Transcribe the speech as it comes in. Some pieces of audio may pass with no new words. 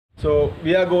So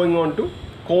we are going on to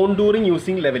contouring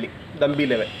using leveling, Dumpy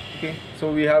level. Okay,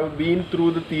 so we have been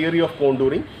through the theory of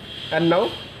contouring, and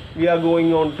now we are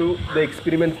going on to the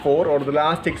experiment 4, or the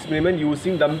last experiment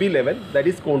using Dumpy level, that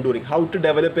is contouring, how to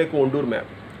develop a contour map.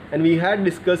 And we had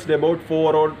discussed about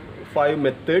 4 or 5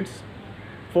 methods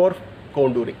for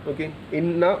contouring. Okay,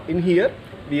 in here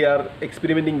we are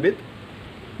experimenting with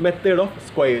method of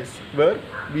squares, where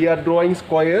we are drawing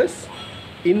squares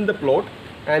in the plot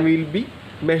and we will be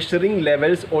measuring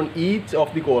levels on each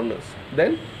of the corners.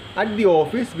 Then at the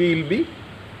office we will be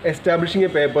establishing a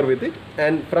paper with it,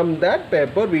 and from that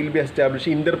paper we will be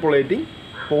establishing interpolating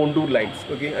contour lines.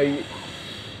 Okay,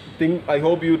 I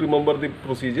hope you remember the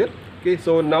procedure. Okay,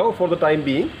 so now for the time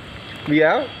being we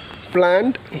have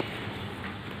planned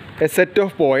a set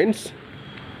of points,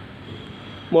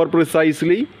 more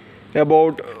precisely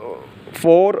about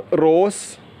 4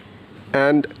 rows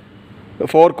and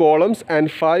 4 columns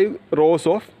and 5 rows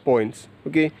of points.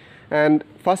 Okay, and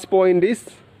first point is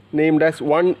named as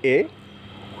 1A,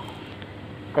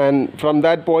 and from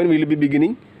that point we will be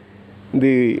beginning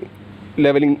the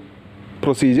leveling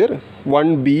procedure.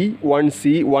 1B,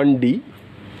 1C, 1D.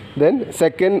 Then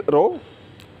second row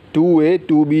 2A,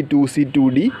 2B, 2C,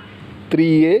 2D,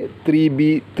 3A,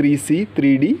 3B, 3C,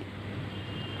 3D,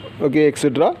 okay,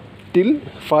 etc. till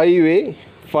 5A,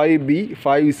 5B,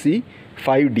 5C,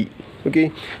 5D.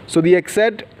 Okay, so the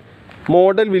exact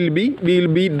model we will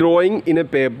be drawing in a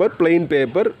paper, plain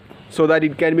paper, so that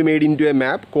it can be made into a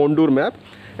map, contour map,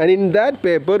 and in that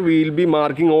paper we will be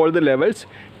marking all the levels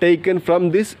taken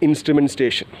from this instrument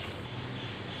station.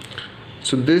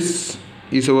 So this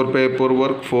is our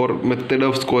paperwork for method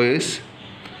of squares,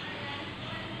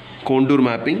 contour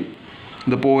mapping.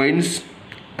 The points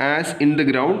as in the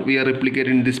ground we are replicating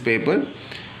in this paper,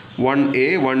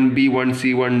 1A, 1B,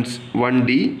 1C,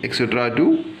 1D, etc.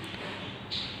 to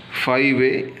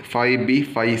 5A, 5B,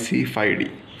 5C, 5D.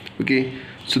 Okay,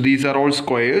 so these are all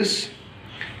squares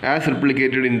as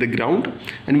replicated in the ground,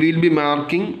 and we will be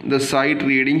marking the site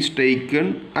readings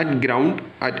taken at ground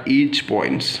at each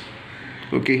points.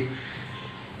 Okay.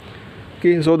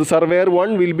 Okay, so the surveyor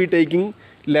 1 will be taking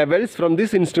levels from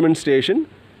this instrument station,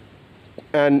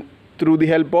 and through the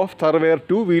help of surveyor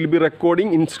 2 we will be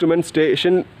recording instrument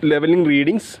station leveling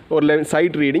readings or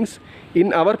site readings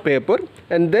in our paper,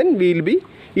 and then we will be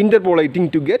interpolating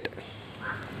to get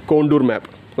contour map.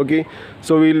 Okay,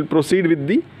 so we will proceed with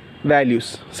the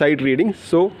values, site readings.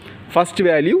 So first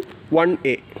value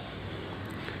 1A.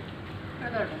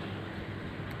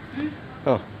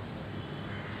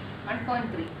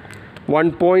 1.3.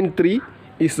 1.3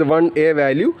 is the 1A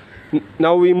value.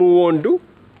 Now we move on to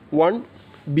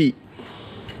 1B.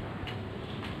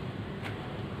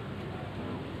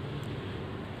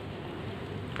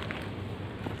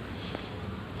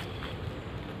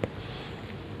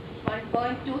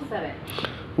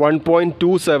 1.27.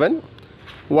 1.27.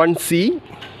 1C.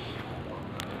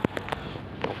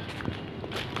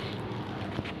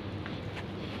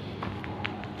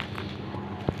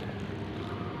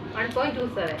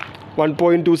 1.27.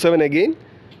 1.27 again.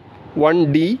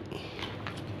 1D.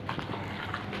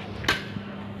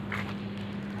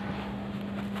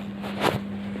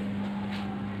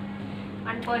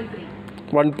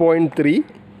 1.3. 1.3.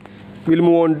 We'll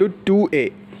move on to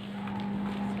 2A.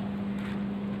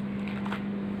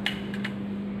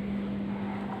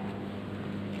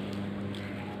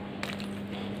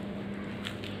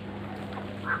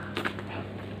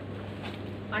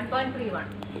 1.31.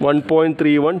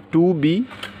 1.31. 2B.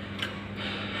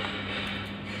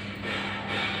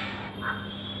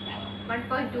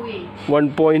 1.28.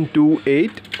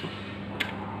 1.28.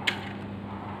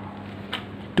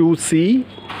 2C.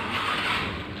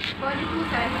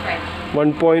 1.275.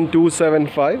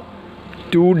 1.275.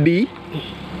 2D.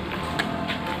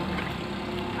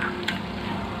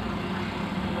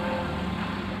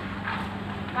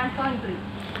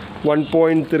 1.3.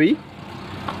 1.3.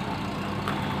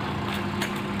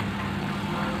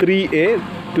 3A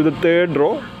to the third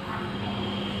row.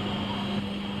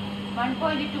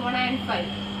 1.295.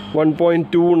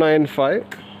 1.295.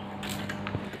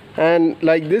 And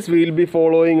like this we will be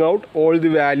following out all the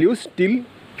values till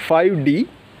 5D,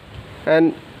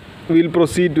 and we will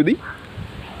proceed to the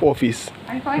office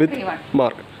with 1.31.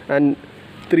 mark, and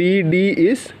 3D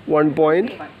is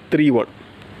 1.31.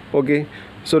 Okay,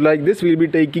 so like this we will be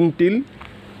taking till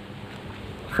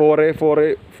 4A,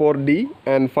 4A, 4D,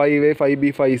 and 5A,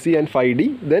 5B, 5C, and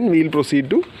 5D. Then we will proceed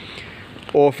to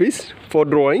office for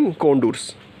drawing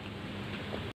contours.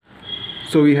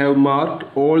 So we have marked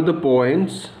all the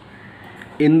points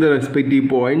in the respective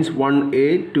points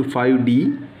 1A to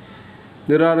 5D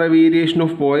there are a variation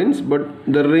of points, but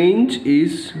the range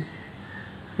is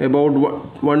about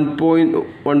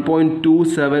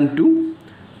 1.27 to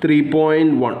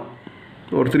 3.1,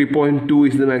 or 3.2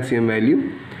 is the maximum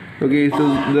value. Okay, so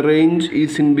the range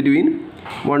is in between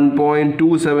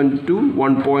 1.27 to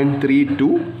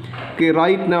 1.32. Okay,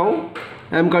 right now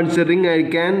I am considering I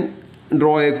can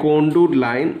draw a contour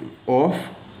line of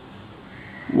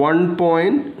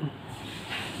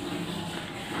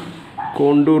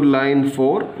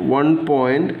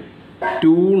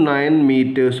 1.29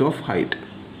 meters of height.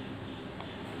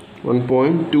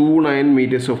 1.29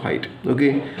 meters of height.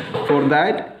 Okay, for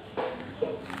that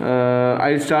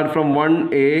I'll start from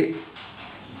 1A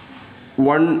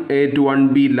to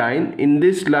 1B line. In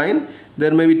this line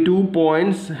there may be 2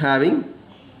 points having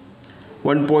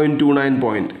 1.29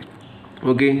 point.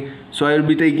 Okay, so I will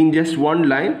be taking just one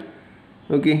line.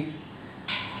 Okay,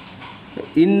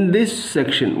 in this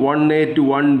section 1A to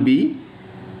 1B,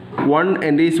 one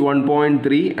end is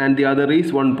 1.3 and the other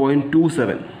is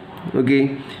 1.27.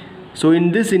 Okay, so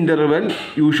in this interval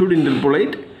you should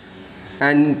interpolate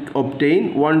and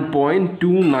obtain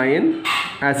 1.29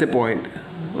 as a point.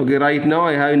 Okay, right now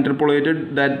I have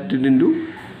interpolated that into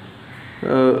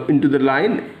the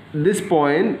line. This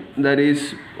point, that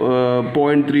is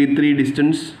 0.33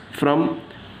 distance from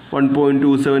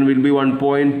 1.27, will be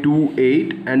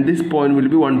 1.28, and this point will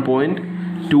be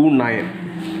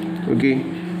 1.29. Okay,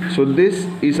 so this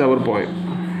is our point.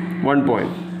 It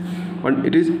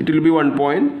will be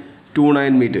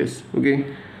 1.29 meters. Okay,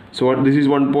 so this is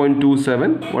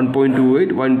 1.27,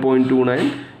 1.28,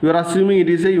 1.29. We are assuming it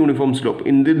is a uniform slope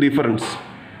in the difference.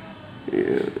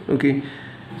 Okay,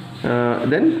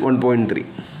 then 1.3.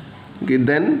 Okay,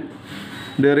 then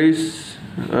there is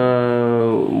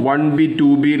 1B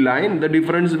 2B line. The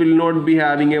difference will not be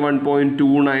having a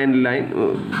 1.29 line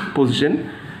position,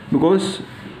 because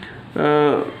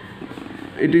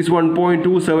it is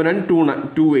 1.27 and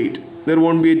 2.8. There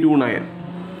won't be a 2.9.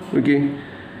 Okay,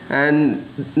 and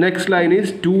next line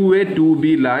is 2A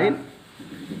 2B line.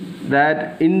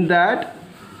 That in that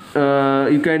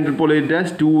you can interpolate it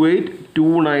as 2.8,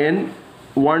 2.9,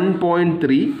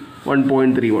 1.3,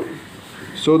 1.31.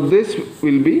 So this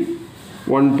will be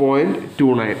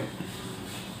 1.29,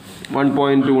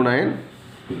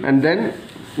 and then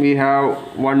we have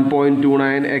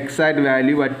 1.29 exact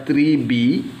value at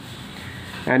 3B,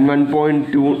 and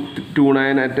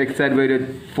 1.29 at exact value at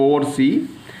 4C,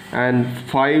 and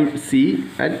 5C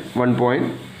at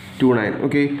 1.29.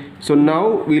 Okay, so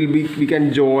now we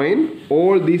can join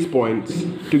all these points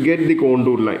to get the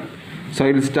contour line. So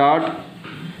I will start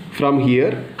from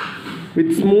here.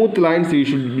 With smooth lines you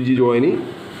should be joining.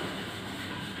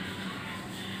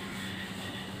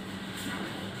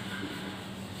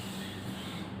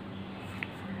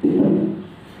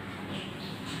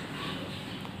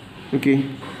 Okay,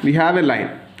 we have a line,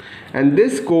 and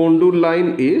this contour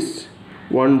line is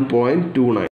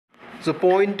 1.29. So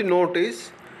point to note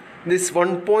is this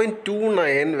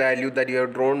 1.29 value that you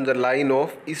have drawn the line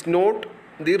of is not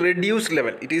the reduced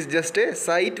level. It is just a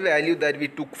site value that we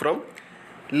took from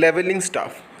leveling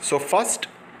stuff. So first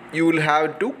you will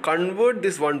have to convert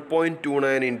this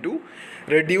 1.29 into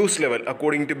reduced level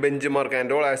according to benchmark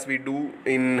and all, as we do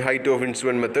in height of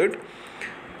instrument method.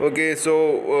 Okay,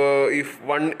 so if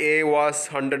 1A was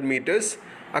 100 meters,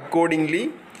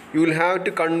 accordingly you will have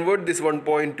to convert this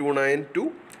 1.29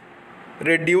 to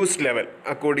reduced level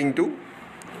according to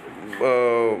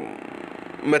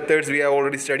methods we have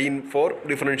already studied for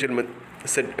differential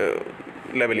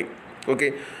leveling.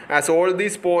 Okay, as all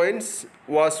these points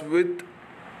was with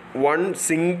one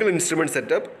single instrument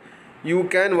setup, you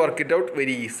can work it out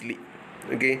very easily.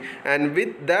 Okay, and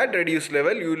with that reduced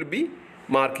level you will be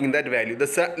marking that value.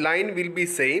 The line will be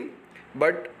same,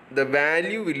 but the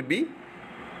value will be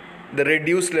the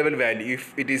reduced level value.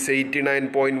 If it is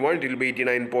 89.1, it will be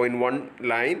 89.1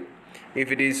 line.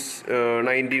 If it is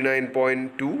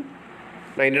 99.2,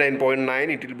 99.9,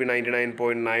 it will be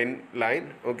 99.9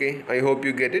 line. Okay, I hope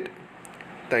you get it.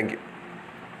 Thank you.